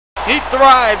He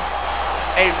thrives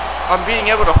on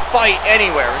being able to fight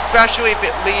anywhere, especially if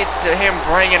it leads to him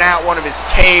bringing out one of his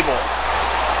tables.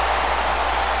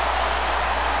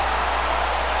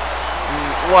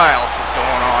 What else is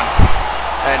going on?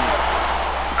 And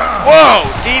whoa,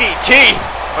 DDT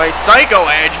by Psycho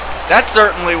Edge. That's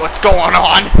certainly what's going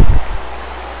on.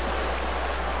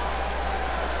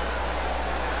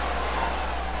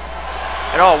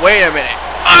 And oh, wait a minute.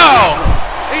 Oh!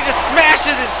 He just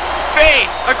smashes his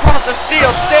face across the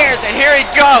steel stairs, and here he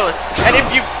goes. And if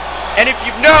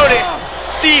you've noticed,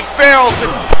 Steve Farrell's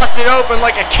been busted open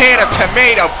like a can of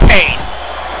tomato paste.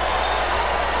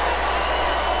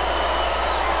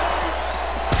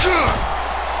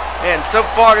 And so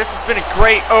far, this has been a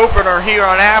great opener here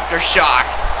on Aftershock.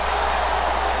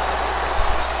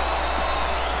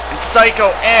 And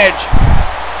Psycho Edge.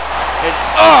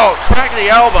 Oh, crack the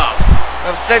elbow.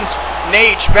 That sends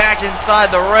Nate back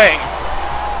inside the ring.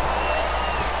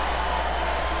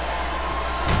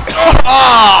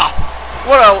 Oh,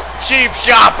 what a cheap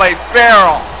shot by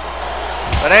Farrell.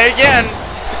 But again,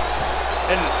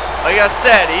 and like I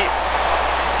said,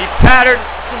 he patterned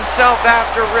himself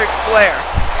after Ric Flair.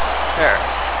 There.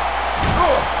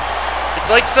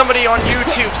 It's like somebody on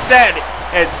YouTube said,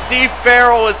 and Steve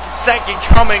Farrell is the second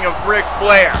coming of Ric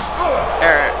Flair.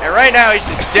 And right now he's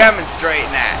just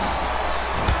demonstrating that.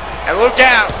 And look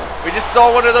out! We just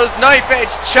saw one of those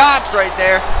knife-edge chops right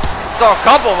there. Saw a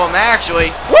couple of them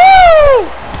actually.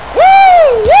 Woo!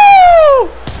 Woo!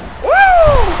 Woo!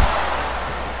 Woo!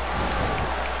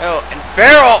 Oh, and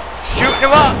Farrell shooting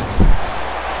him up.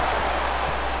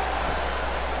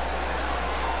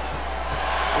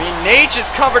 I mean, Nate is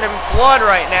covered in blood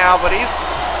right now, but he's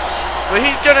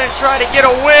gonna try to get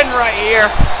a win right here.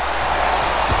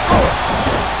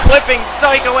 Clipping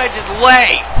Psycho Edge's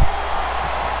leg.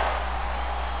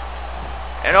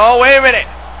 And oh, wait a minute.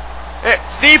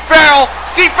 Steve Farrell's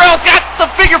got the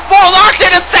figure 4 locked in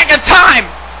a second time.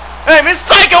 And is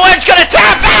Psycho Edge gonna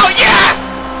tap out? Yes!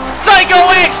 Psycho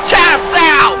Edge taps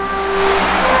out.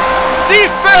 Steve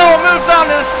Farrell moves on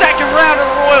to the second round of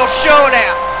the Royal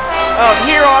Showdown.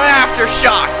 Here on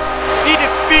Aftershock. He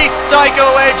defeats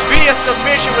Psycho Edge via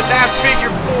submission with that figure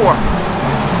 4.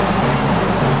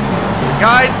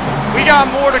 Guys, we got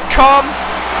more to come.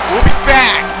 We'll be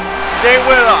back. Stay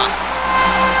with us.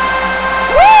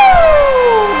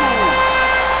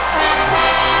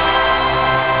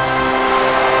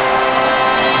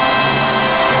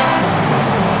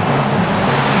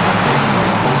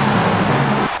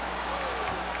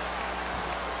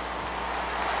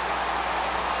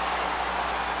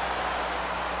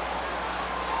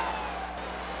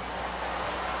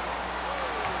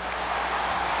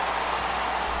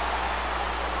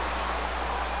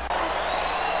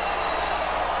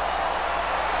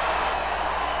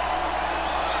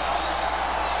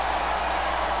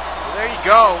 There you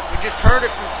go. We just heard it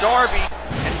from Darby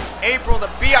and April the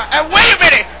BYU. And wait a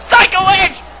minute! Psycho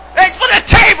Edge! Edge with a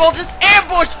table just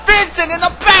ambushed Vincent in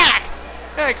the back!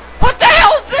 Like, what the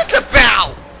hell is this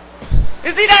about?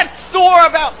 Is he that sore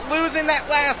about losing that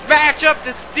last matchup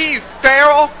to Steve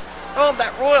Farrell? Oh,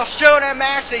 that Royal Showdown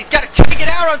match that he's got to take it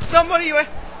out on somebody who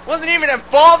wasn't even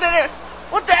involved in it?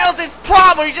 What the hell's his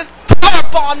problem? He just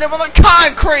car-bombed him on the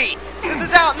concrete! This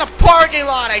is out in the parking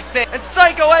lot, I think. And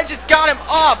Psycho Edge just got him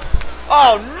up.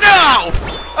 Oh no!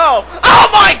 Oh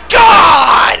my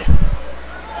God!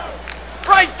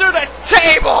 Right through the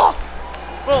table!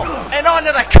 Well, and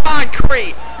onto the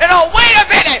concrete. And oh, wait a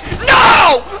minute!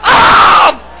 No!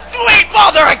 Oh! Sweet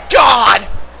mother of God!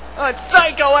 It's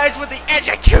Psycho Edge with the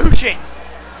execution.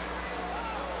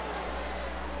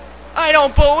 I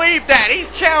don't believe that.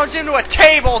 He's challenged him to a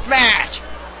tables match.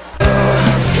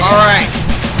 Alright.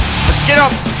 Let's get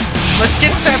up. Let's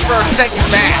get set for our second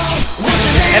match.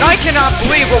 And I cannot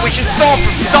believe what we just saw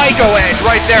from Psycho Edge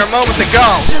right there moments ago.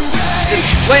 Just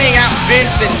laying out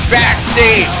Vincent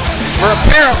backstage for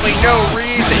apparently no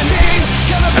reason.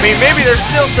 I mean, maybe there's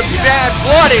still some bad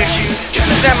blood issues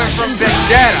stemming from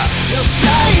Vendetta.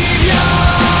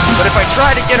 But if I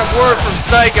try to get a word from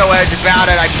Psycho Edge about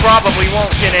it, I probably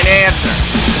won't get an answer.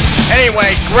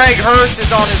 Anyway, Greg Hearst is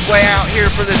on his way out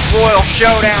here for this Royal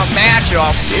Showdown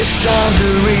matchup.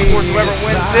 Of course, whoever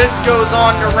wins this goes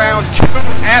on to round 2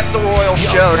 at the Royal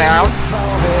Showdown.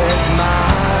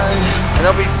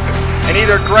 And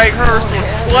either Greg Hearst or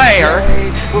Slayer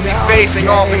will be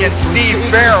facing off against Steve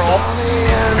Farrell,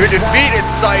 who defeated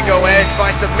Psycho Edge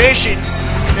by submission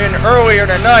earlier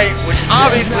tonight, which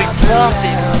obviously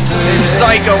prompted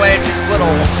Psycho Edge's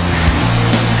little,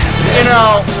 you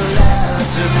know,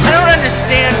 I don't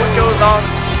understand what goes on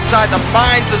inside the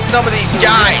minds of some of these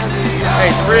guys.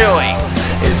 Guys, really.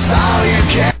 It's all you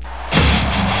can.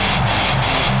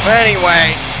 But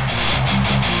anyway,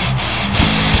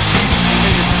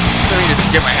 let me just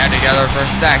get my head together for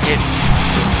a second.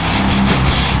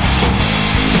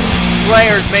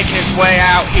 Slayer's making his way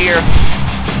out here.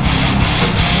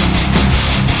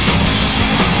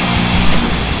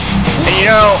 And you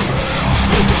know,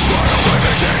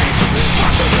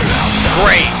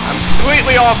 great. I'm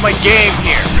completely off my game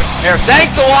here. There,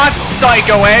 thanks a lot,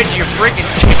 Psycho Edge, you freaking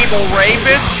table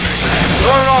rapist.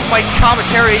 Throwing off my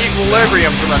commentary equilibrium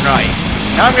for the night.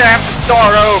 Now I'm gonna have to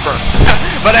start over.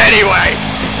 But anyway,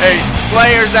 hey,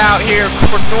 Slayer's out here. Of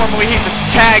course, normally he's a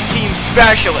tag team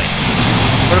specialist.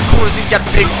 But of course, he's got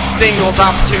a big singles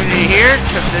opportunity here,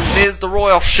 because this is the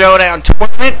Royal Showdown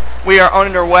Tournament. We are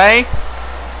underway.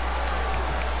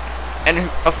 And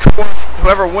of course,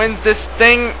 whoever wins this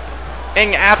thing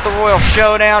at the Royal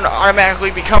Showdown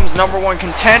automatically becomes #1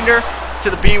 contender to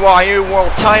the BYU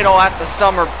World Title at the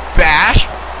Summer Bash.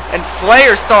 And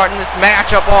Slayer's starting this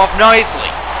matchup off nicely.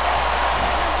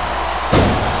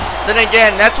 Then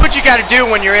again, that's what you gotta do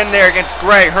when you're in there against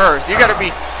Greg Hearst. You gotta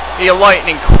be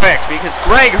lightning quick, because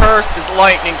Greg Hearst is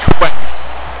lightning quick.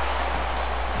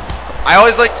 I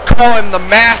always like to call him the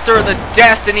master of the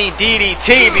Destiny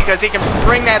DDT, because he can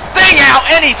bring that thing out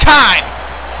anytime.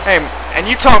 Hey, and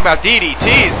you talk about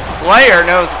DDTs, Slayer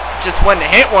knows just when to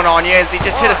hit one on you, as he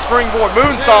just hit a springboard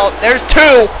moonsault. There's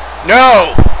two.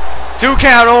 No. 2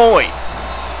 count only.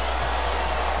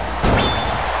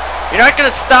 You're not going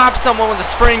to stop someone with a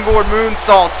springboard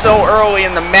moonsault so early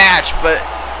in the match, but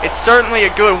it's certainly a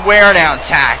good wear-down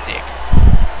tactic.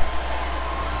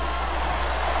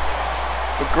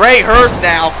 But Greg Hearst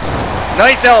now,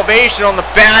 nice elevation on the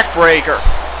backbreaker.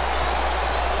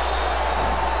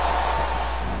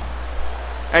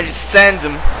 And just sends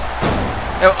him.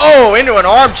 Oh, into an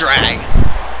arm drag.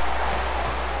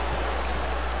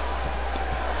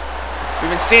 We've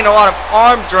been seeing a lot of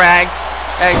arm drags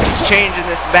exchanging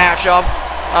this matchup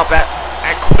up at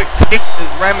quick paces,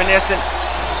 reminiscent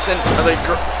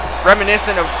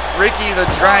of Ricky the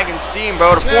Dragon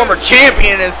Steamboat, a former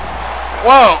champion. Is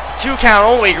whoa, 2 count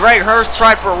only. Greg Hearst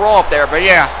tried for a roll up there, but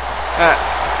yeah,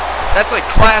 that's like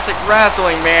classic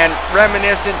wrestling, man.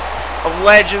 Reminiscent of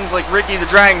legends like Ricky the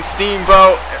Dragon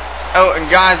Steamboat, and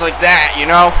guys like that, you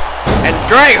know. And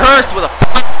Greg Hearst with a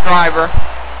pile driver.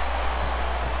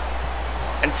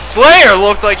 And Slayer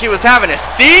looked like he was having a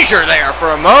seizure there for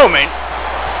a moment.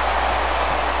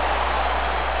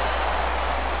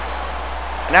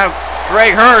 And now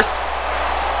Greg Hearst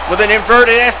with an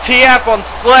inverted STF on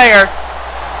Slayer.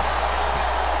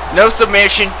 No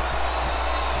submission.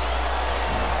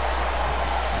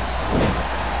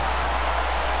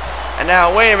 And now,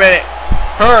 wait a minute.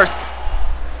 Hearst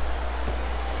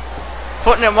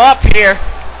putting him up here.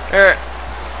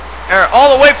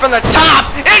 All the way from the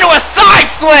top into a side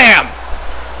slam.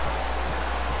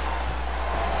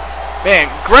 Man,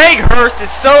 Greg Hearst is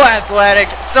so athletic,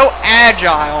 so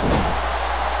agile.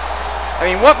 I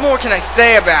mean, what more can I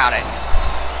say about it?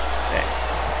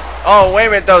 Oh, wait a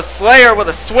minute though. Slayer with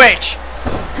a switch.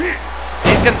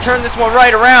 He's going to turn this one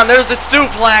right around. There's the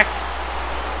suplex.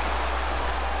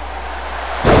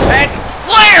 And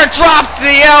Slayer drops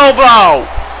the elbow.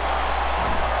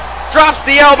 Drops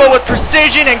the elbow with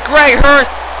precision, and Greg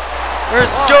Hearst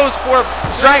goes for a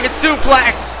dragon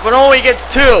suplex, but only gets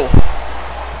 2.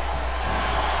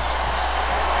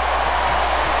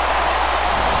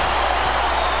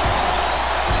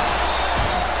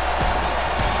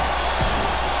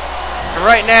 And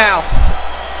right now,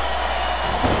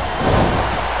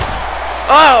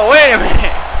 oh, wait a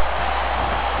minute.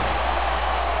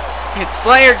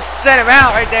 Slayer just sent him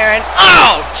out right there, and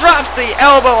oh, drops the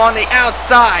elbow on the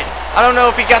outside. I don't know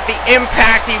if he got the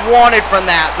impact he wanted from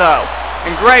that, though.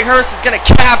 And Greg Hearst is going to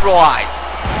capitalize.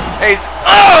 He's,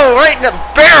 oh, right in the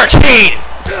barricade.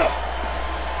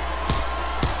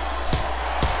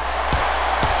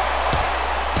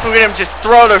 Look at him just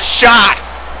throw those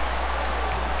shots.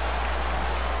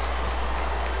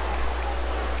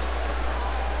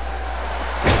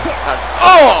 That's,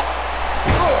 oh.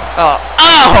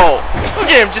 Oh. Look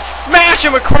at him just smash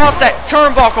him across that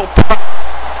turnbuckle.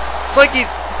 It's like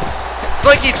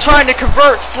he's trying to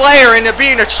convert Slayer into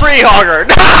being a tree hugger.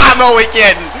 I'm only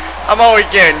kidding. I'm only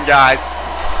kidding, guys.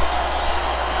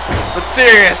 But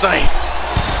seriously,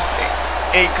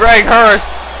 Greg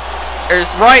Hearst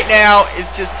right now is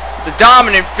just the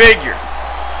dominant figure,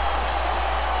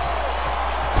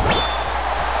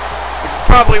 which is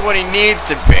probably what he needs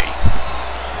to be.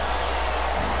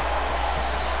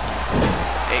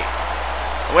 Hey,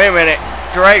 wait a minute,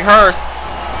 Greg Hearst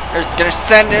is gonna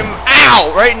send him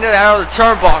out right into that other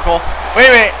turnbuckle. Wait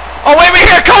a minute. Oh, wait a minute,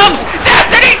 here it comes!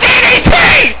 Destiny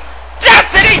DDT!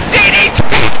 Destiny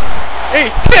DDT! He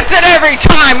hits it every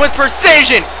time with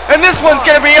precision. And this one's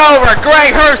going to be over.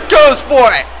 Hearst goes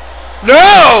for it.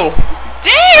 No!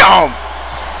 Damn!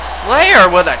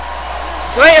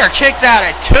 Slayer kicks out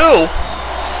at 2.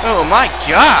 Oh my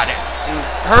god. And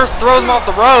Hearst throws him off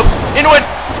the ropes into it.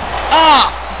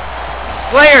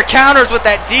 Slayer counters with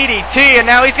that DDT, and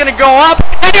now he's going to go up.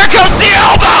 And here comes the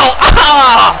elbow!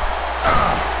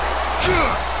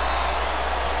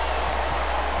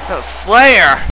 Slayer